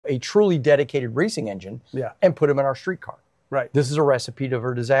a truly dedicated racing engine and put them in our street car. Right. This is a recipe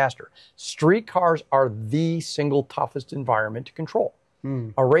for disaster. Street cars are the single toughest environment to control.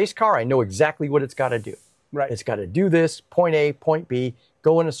 A race car, I know exactly what it's got to do. Right. It's got to do this, point A, point B,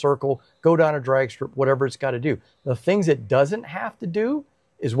 go in a circle, go down a drag strip, whatever it's got to do. The things it doesn't have to do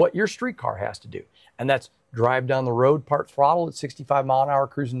is what your street car has to do. And that's drive down the road, part throttle at 65 mile an hour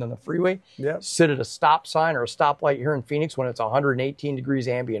cruising down the freeway, sit at a stop sign or a stoplight here in Phoenix when it's 118 degrees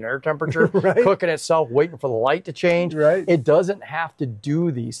ambient air temperature, cooking itself, waiting for the light to change. It doesn't have to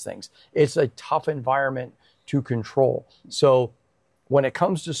do these things. It's a tough environment to control. So when it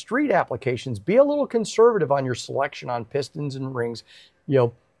comes to street applications, be a little conservative on your selection on pistons and rings. You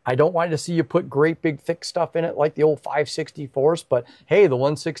know, I don't want to see you put great big thick stuff in it like the old 560 force, but hey, the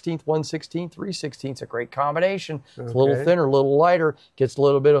 1/16th, 1/16th, 3/16th is a great combination. It's a little thinner, a little lighter, gets a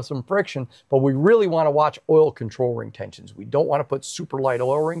little bit of some friction, but we really want to watch oil control ring tensions. We don't want to put super light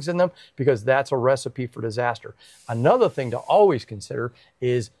oil rings in them because that's a recipe for disaster. Another thing to always consider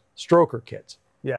is stroker kits.